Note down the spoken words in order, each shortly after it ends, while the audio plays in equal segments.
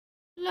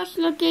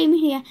Joshua Game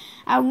here,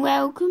 and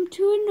welcome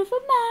to another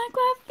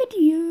Minecraft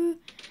video.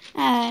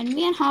 And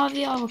me and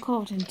Harvey are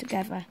recording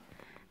together.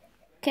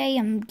 Okay,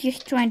 I'm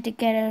just trying to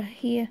get her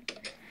here.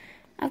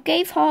 I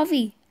gave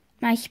Harvey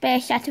my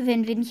spare set of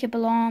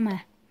invincible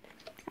armour.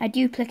 I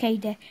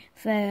duplicated it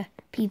for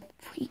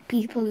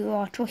people who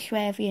are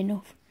trustworthy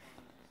enough.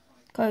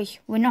 Because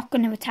we're not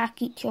going to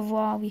attack each other,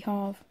 are we,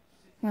 Harv?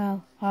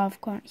 Well, Harv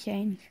can't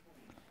change.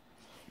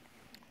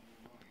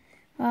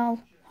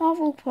 Well, Harv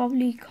will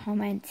probably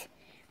comment,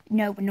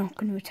 no, we're not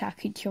going to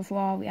attack each other,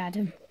 are we,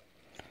 Adam?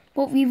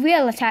 But we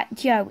will attack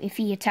Joe if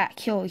he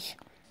attacks us.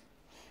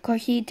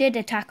 Because he did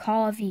attack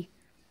Harvey.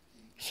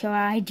 So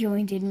I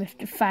joined in with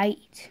the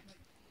fight.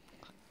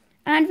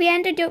 And we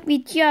ended up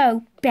with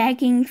Joe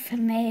begging for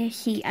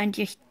mercy and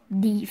just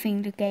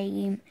leaving the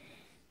game.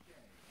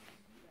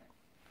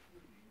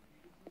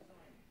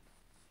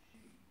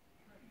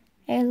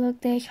 Hey,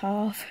 look, there's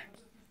Harv.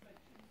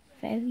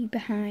 Very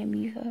behind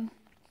me, though.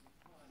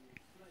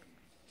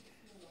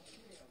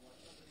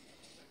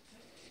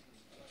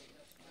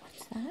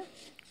 That?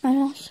 An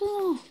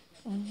ocelot.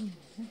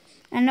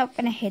 I'm not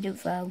going to hit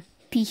it though.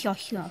 Peace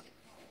ocelot.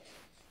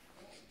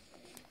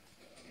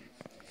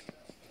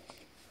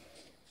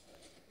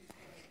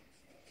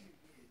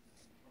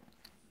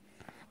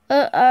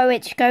 Uh-oh,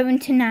 it's going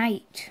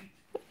tonight.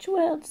 Which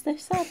world's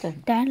this,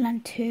 Adam?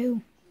 Downland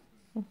 2.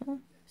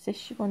 Is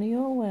this one of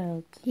your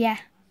worlds? Yeah.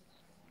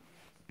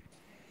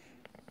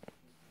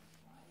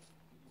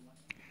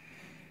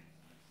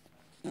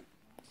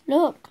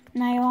 Look,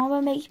 my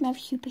armor makes me have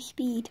super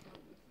speed.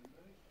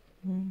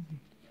 And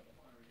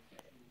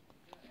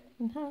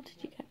how did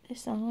you get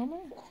this armour?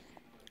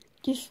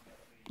 Just,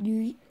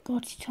 you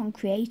got it on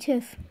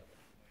creative.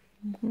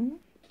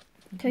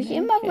 Because in Okay.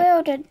 my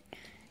world,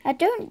 I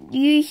don't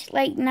use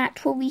like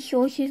natural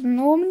resources.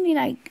 Normally,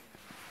 like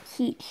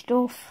heat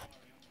stuff.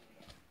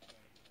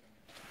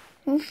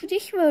 Well, for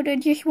this world, I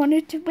just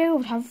wanted to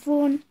build, have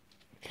fun,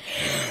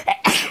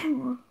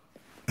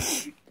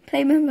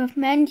 play with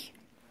men.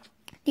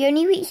 The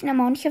only reason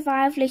I'm on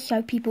survival is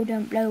so people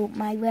don't blow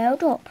my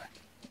world up.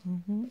 I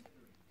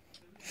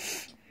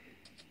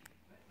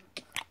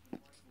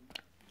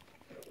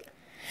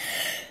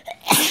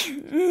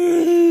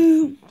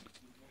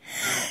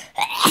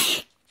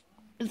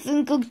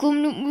think I'm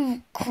gonna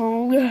move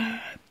cold.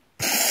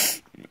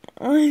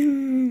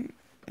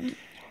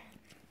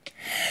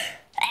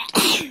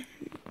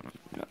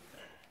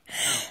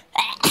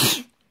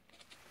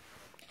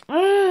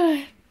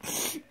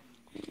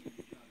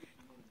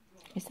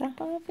 Is that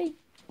Harvey?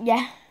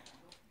 Yeah.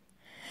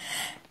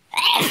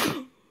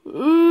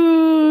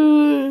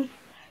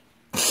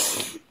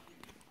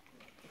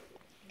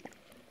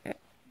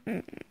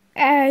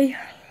 Hey.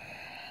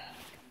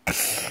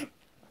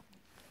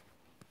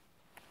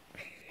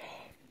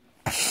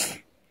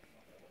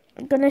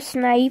 I'm gonna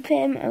snipe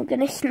him.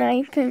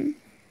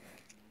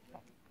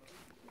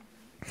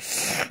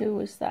 Who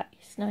was that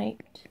you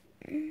sniped?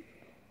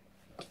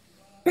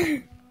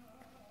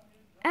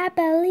 I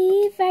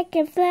believe I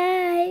can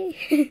fly.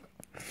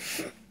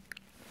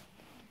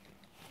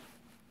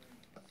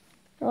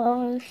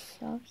 Oh,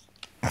 shucks.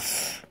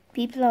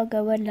 People are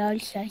going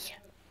outside.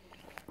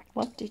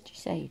 What did you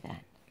say then?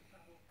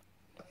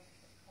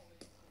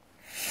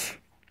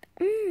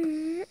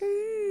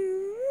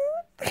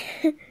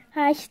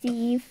 Hi,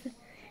 Steve.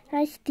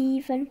 Hi,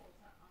 Stephen.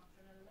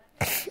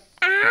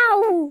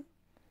 Ow!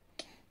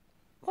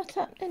 What's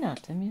happening,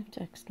 Adam? You have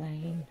to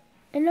explain.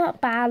 I'm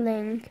not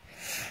battling.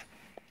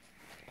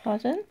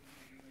 Pardon?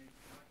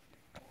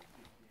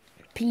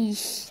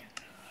 Peace.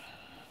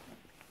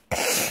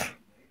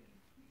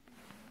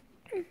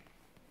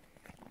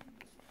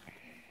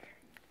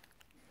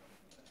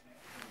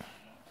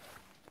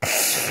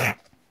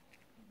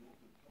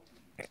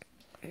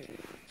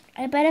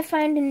 I better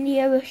find the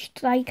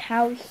nearest like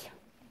house.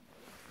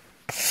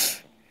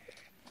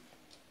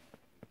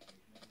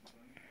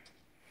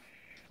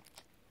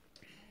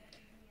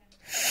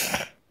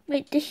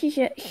 Wait, this is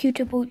a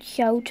suitable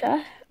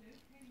shelter.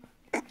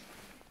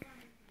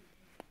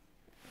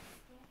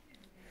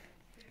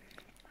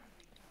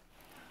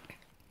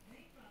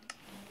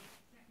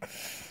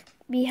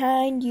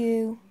 Behind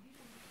you.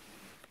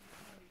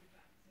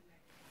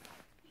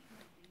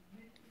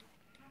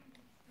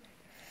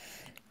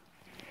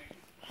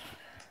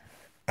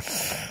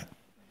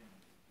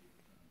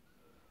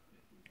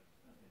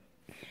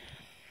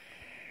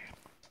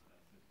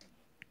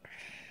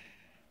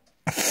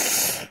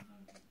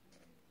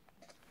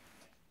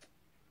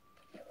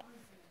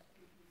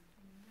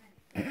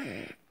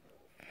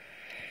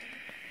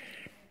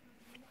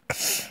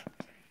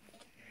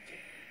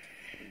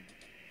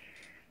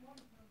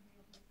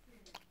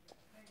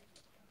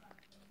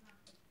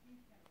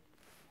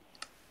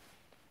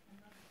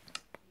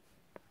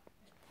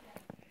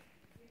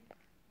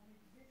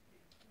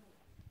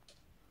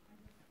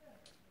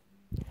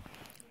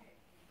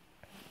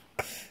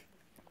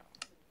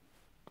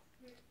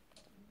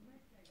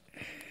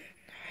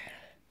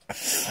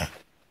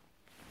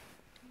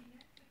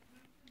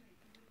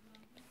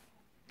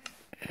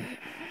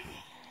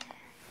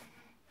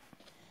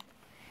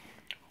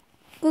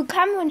 Good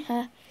Cameron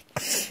here.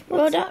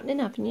 What's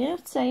happening, Adam? You're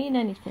not saying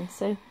anything,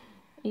 so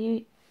are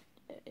you...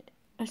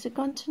 Has it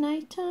gone to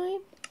night time?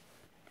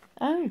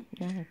 Oh,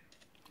 no.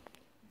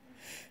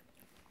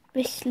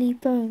 We're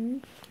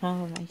sleeping.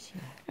 Oh, right,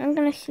 yeah. I'm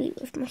going to sleep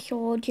with my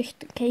sword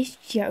just in case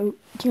Joe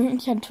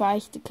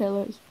tries to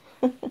kill us.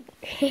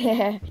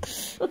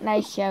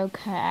 Nice joke,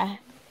 huh?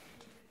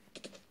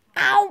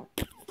 Ow!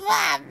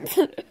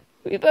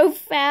 We both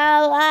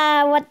fell.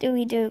 What do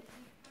we do?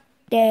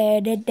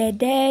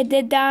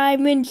 The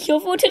diamond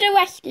shovel to the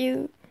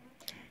rescue.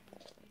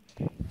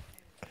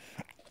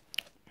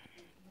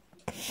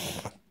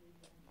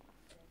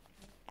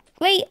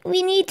 Wait,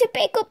 we need to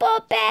pick up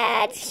our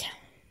beds.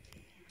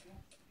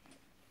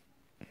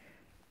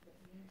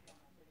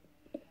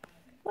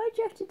 Why'd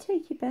you have to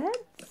take your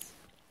beds?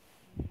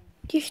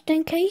 Just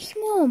in case,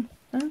 Mum.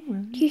 Oh,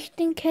 well. Just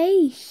in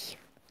case.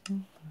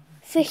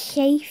 For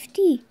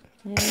safety.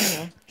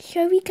 Yeah.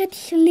 So we could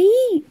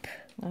sleep.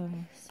 Oh,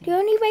 The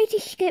only way to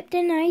skip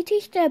the night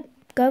is to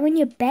go in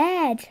your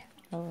bed.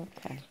 oh,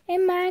 okay.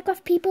 In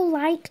Minecraft, people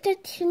like to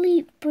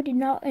sleep, but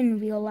not in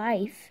real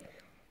life.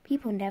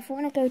 People never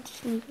want to go to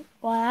sleep.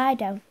 Well, I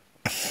don't.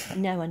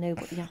 No, I know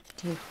what you have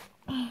to do.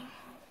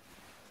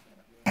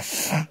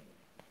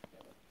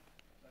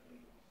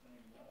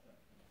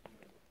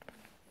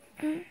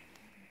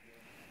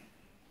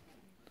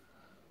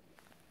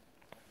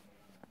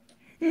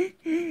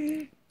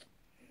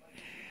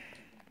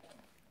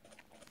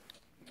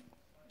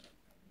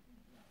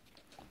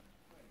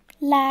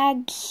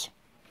 Lags.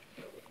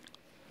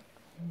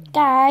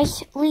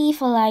 Guys,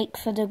 leave a like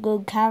for the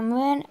good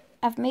Cameron.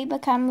 I've made my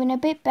Cameron a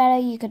bit better.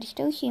 You can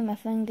still see my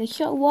fingers.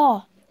 So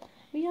what?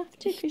 We have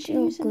to because Still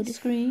you're using the good.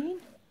 screen.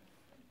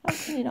 How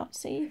can you not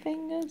see your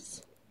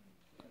fingers?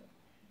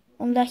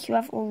 Unless you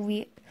have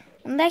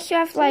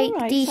like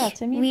Alright, these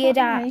Adam, you've weird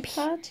got an apps.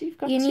 iPad, you've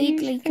got You to need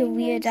use your like a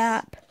weird fingers.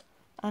 app.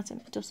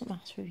 Adam, it doesn't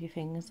matter if your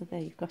fingers are there.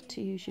 You've got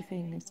to use your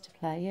fingers to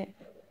play it.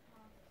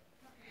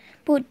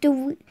 But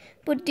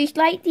there's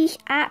like these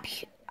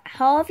apps.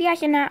 Harvey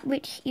has an app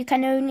which you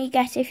can only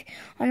get if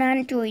on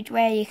Android,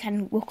 where you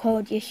can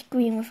record your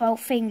screen without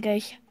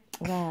fingers.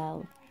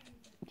 Well,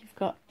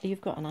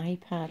 you've got an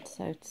iPad,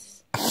 so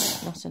it's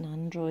not an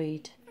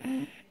Android.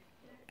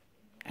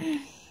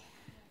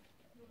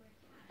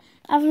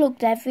 I've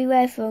looked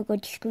everywhere for a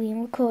good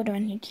screen recorder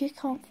and you just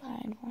can't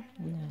find one.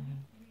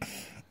 No.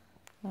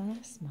 Well,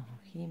 that's Mark.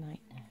 You might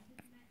know.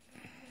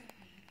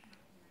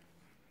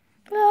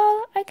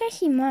 Well, I guess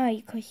he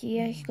might, because he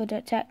is good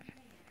at tech.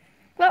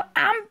 Well,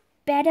 I'm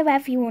better,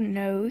 everyone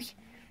knows.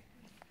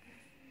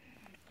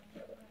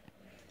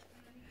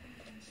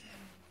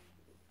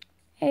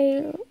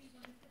 Hey,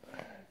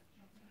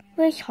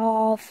 where's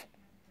Harv?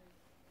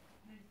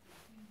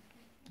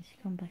 Has he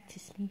gone back to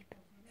sleep?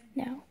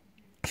 No.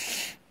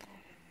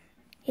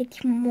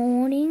 It's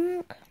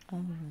morning. Oh,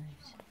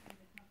 right.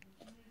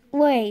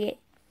 Wait,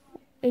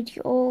 it's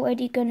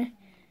already gonna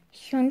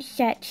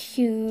sunset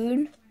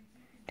soon.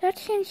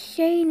 That's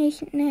insane,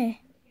 isn't it?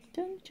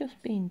 Don't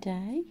just be in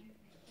day.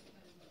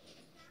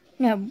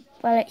 No,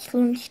 well, it's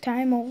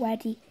lunchtime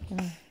already.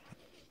 Oh.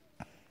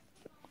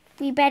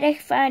 We better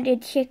find a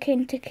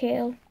chicken to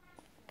kill.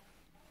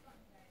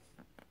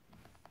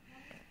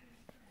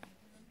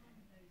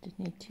 Just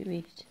need to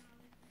eat.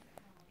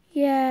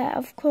 Yeah,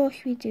 of course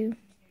we do.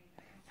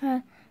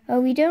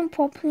 We don't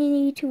properly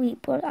need to eat,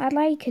 but I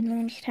like in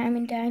lunchtime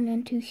and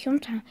dining too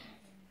sometimes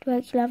to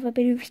actually have a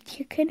bit of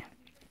chicken.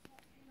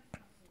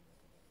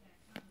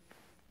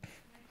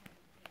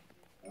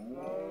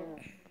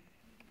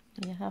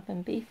 You're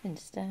having beef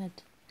instead.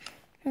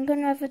 I'm going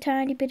to have a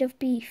tiny bit of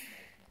beef.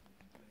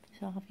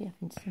 So I'll be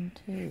having some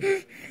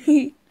too.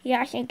 He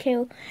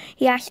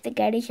has to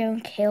get his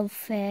own kill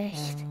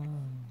first. Oh.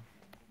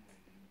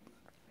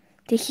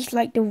 This is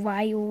like the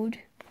wild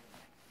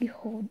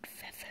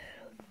feather.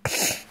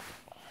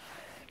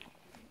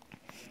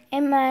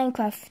 In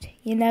Minecraft,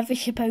 you're never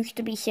supposed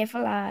to be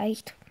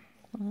civilized.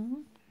 Oh.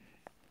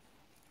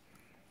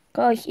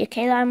 Because you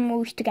kill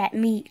animals to get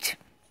meat.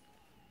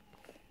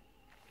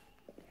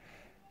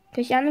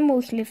 Because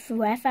animals live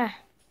forever.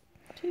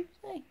 Do you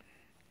think?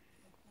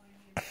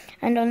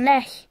 And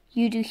unless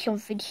you do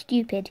something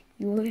stupid,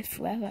 you will live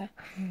forever.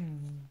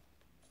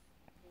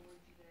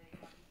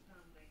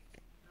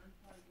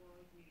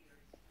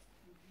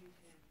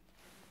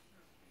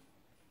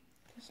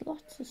 There's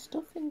lots of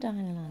stuff in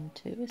Dinerland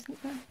too,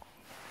 isn't there?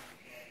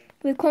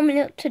 We're coming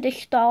up to the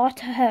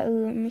starter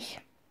homes.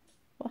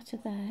 What are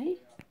they?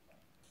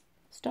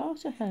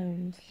 Starter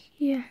homes.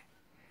 Yeah.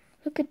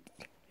 Look at...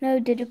 No,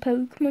 they're the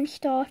Pokemon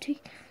starters.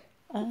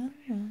 Oh,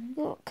 right.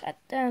 Look at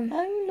them.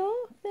 Oh,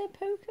 look, they're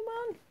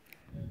Pokemon.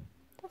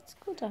 That's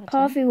good, Adam.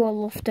 Harvey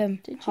will love them.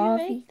 Did you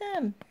Harvey. make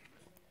them?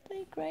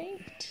 They're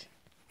great.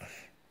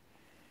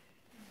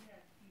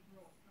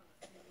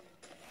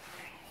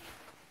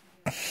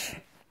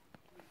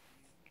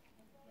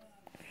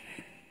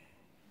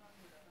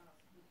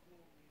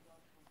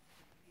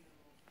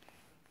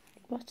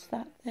 What's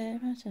that there,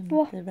 Adam?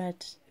 What? The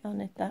red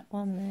on it, that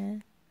one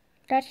there.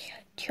 That's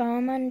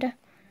Charmander.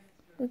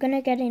 We're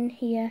gonna get in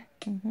here.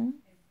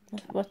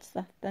 What's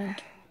that then?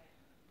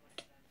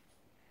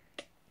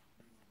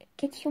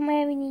 It's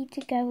somewhere we need to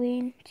go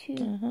into.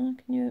 Can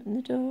you open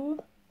the door?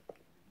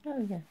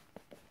 Oh yeah.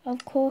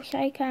 Of course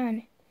I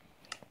can.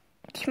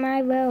 It's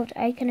my world.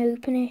 I can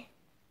open it.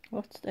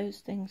 What's those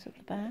things at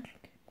the back?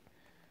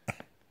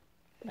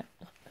 Look,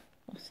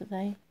 what are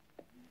they?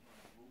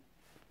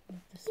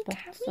 The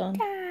spots on.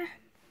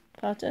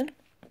 Pardon?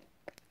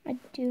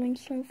 I'm doing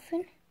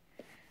something.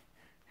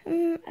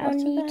 I'll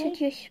need to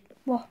just...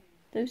 What?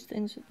 Those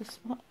things with the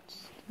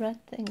spots. The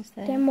red things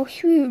there. They're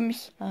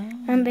mushrooms. Oh.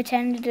 And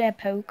pretended they're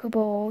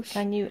Pokeballs.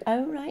 Can you...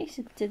 Oh, right.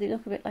 So do they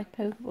look a bit like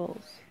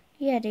Pokeballs?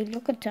 Yeah, they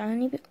look a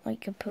tiny bit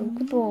like a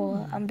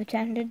Pokeball. And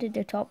pretended they're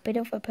the top bit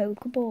of a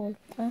Pokeball.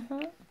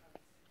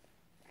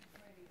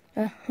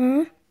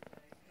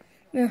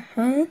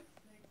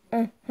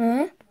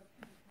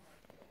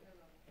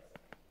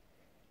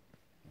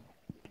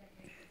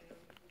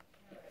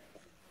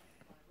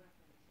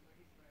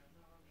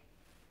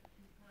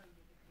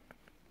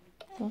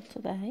 What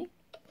are they?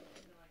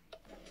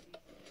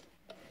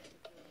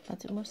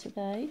 What are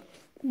they?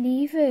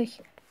 Levers.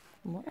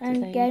 What do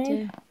they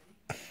do?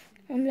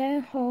 I'm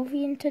letting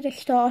Harvey into the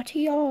starter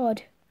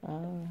yard.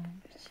 Oh,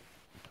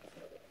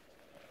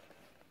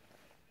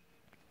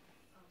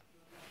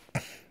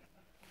 right.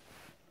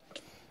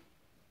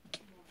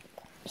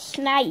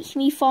 Snipe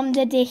me from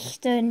the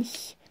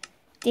distance.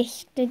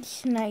 Distant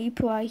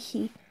sniper, I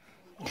see.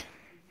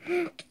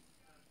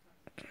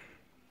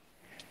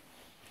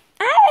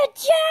 I'm a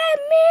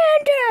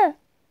Charmander!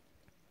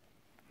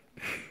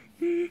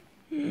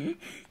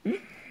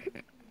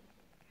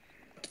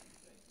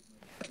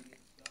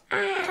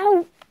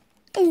 Ow!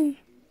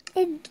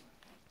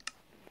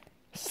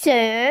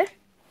 Sir?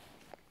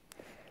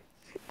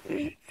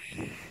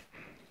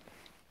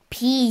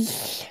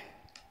 Peace.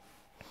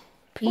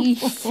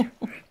 Peace.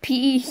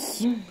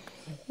 Peace.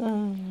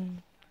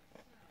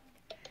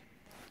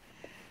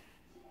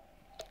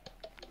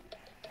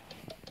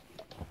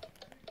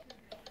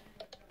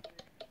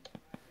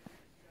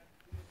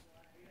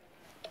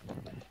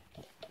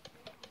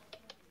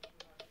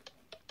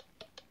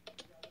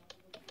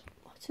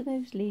 What are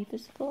those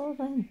levers for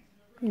then?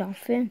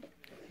 Nothing.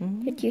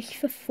 They're just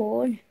for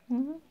fun.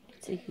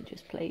 So you could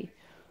just play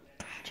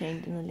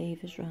changing the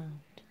levers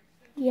round.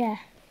 Yeah,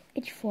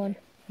 it's fun.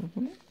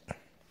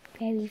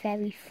 Very,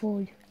 very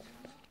fun.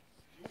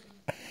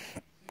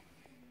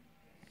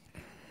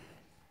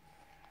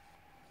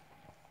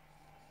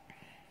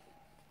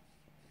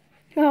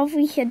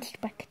 Harvey's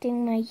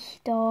inspecting my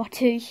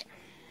starters.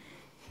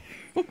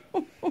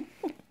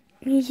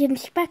 He's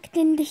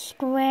inspecting the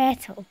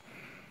Squirtle.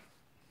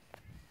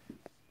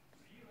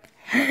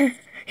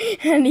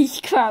 And he's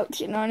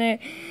crouching on it.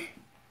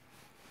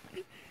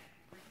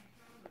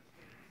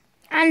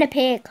 And a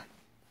pig.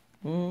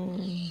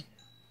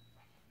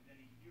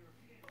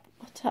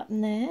 What's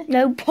happened there?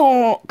 No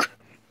pork.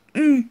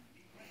 Didn't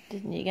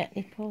you get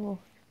any pork?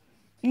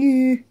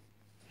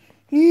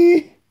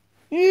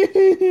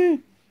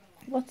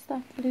 What's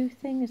that blue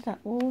thing? Is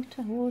that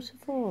water?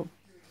 Waterfall?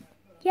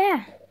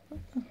 Yeah.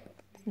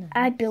 Nice.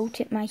 I built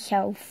it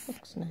myself.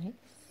 Looks nice.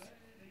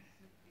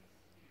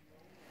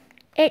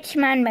 It's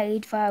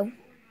man-made though.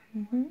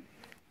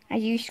 I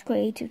used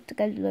creative to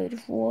get a load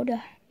of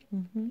water.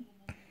 In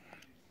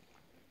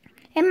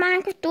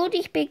Minecraft, all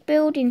these big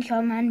buildings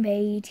are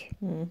man-made.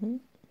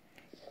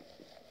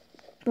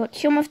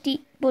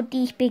 But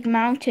these big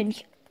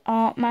mountains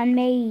aren't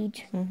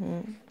man-made.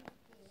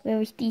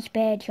 Whereas these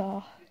beds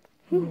are.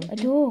 Ooh, a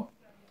door.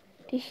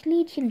 This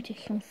leads into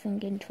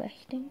something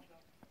interesting.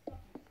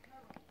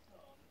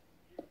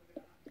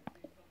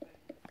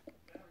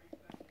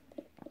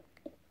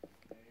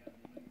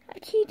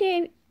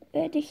 Actually,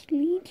 where this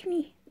leads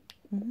me.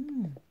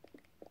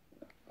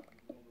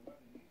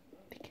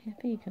 Be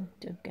careful you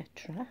don't get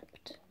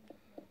trapped.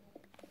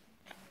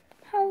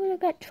 How will I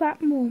get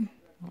trapped, Mum?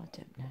 Oh, I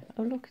don't know.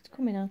 Oh, look, it's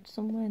coming out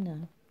somewhere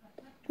now.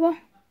 What?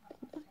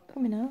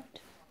 Coming out.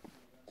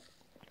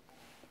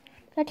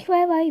 That's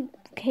where I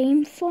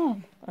came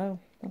from. Oh,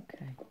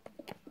 okay.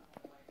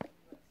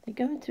 You're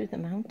going through the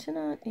mountain,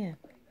 aren't you?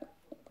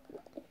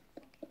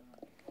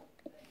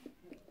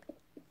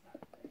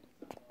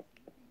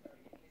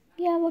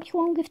 Yeah, what's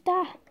wrong with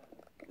that?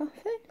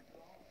 Nothing.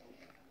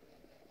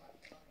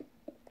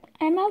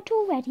 I'm out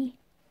already.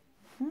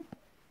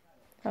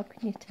 How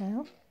can you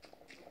tell?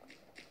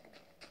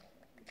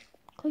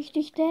 'Cause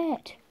there's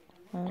dirt.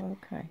 Oh,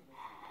 okay.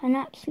 And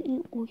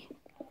absolutely.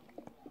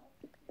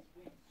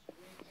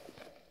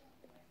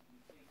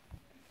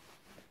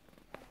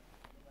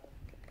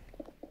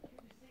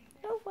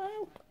 Oh,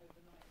 wow.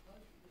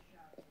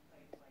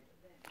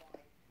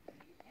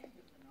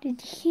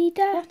 Did you see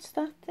that? What's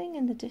that thing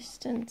in the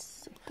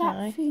distance?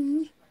 That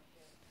thing.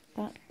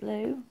 That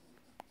blue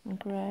and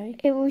grey.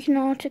 It was an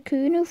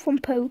Articuno from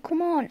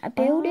Pokemon. I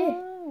built it.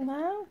 Oh,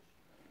 wow.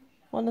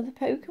 One of the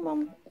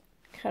Pokemon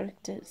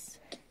characters.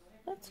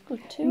 That's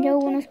good too. No,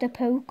 one of the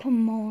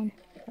Pokemon.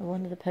 Oh,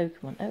 one of the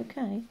Pokemon.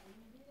 Okay.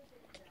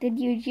 Did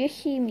you just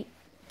see me?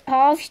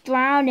 Half's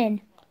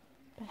drowning.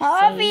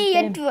 Harvey,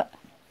 Can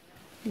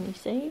you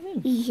save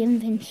him? he's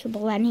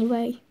invincible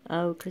anyway.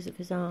 Oh, because of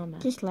his armour.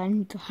 Just let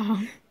him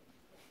down.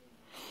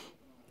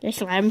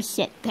 Just let him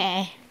sit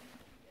there.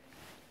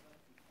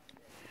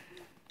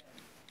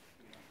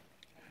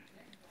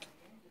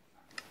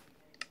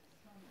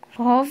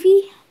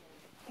 Harvey?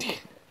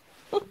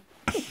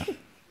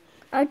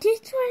 I'll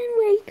just try and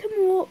wake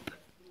him up.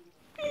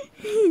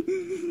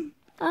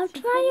 I'll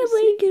try and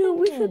wake him up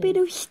with a bit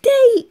of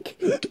steak.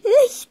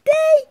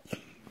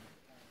 Steak!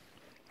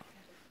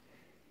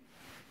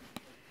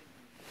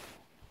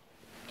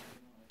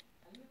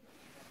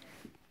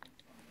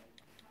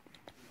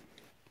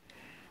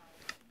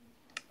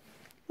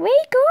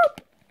 Wake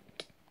up!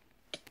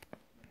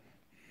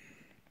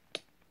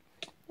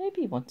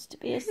 Maybe he wants to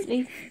be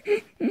asleep.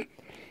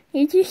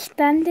 You just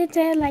standing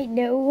there like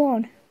no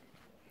one.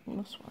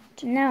 Must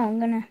want. Now I'm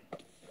gonna.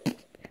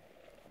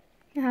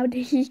 How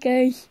does he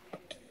go?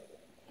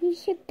 He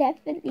should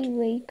definitely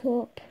wake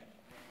up.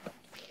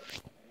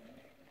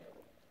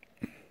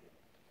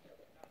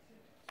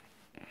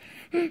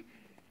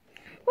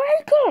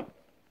 Wake up!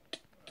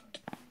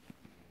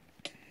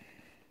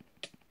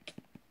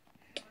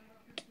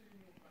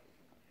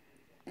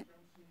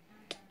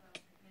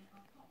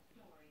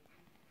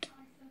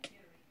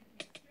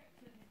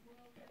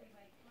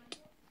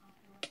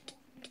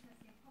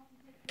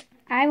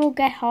 I will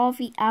get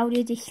Harvey out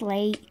of this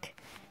lake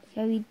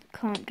so he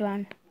can't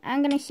drown.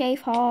 I'm gonna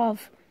save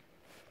Harv.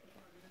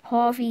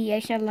 Harvey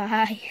is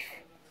alive.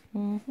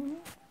 Mm-hmm.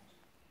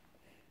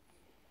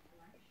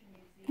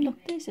 Look,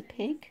 there's a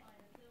pig.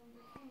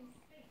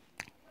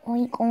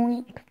 Oink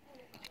oink.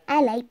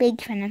 I like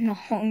pigs when I'm not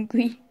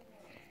hungry.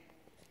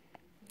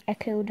 I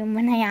kill them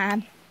when I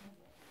am.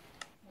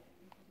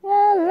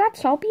 Well,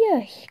 that's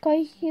obvious,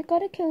 guys. You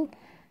gotta kill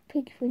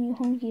pigs when you're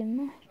hungry and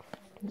not.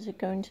 Is it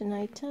going to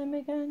night time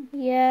again?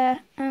 Yeah,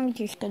 I'm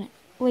just gonna...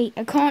 Wait,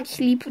 I can't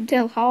sleep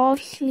until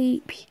Harv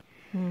sleeps.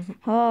 Mm-hmm.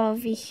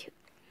 Harv is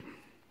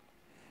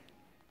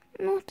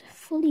not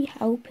fully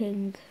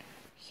helping.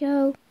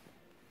 So...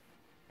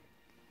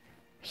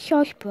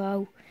 Shush,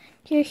 bro.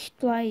 Just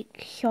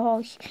like,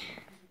 shush.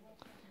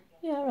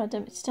 Yeah,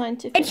 Adam, it's time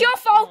to finish. It's your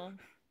fault!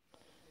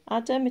 now.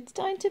 Adam, it's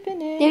time to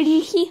finish. Did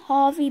you see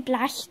Harvey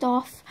blast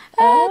off?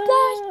 Ah, I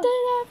blasted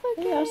off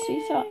again. Yes,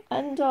 we thought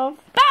end of.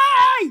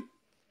 Bye!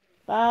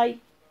 Bye.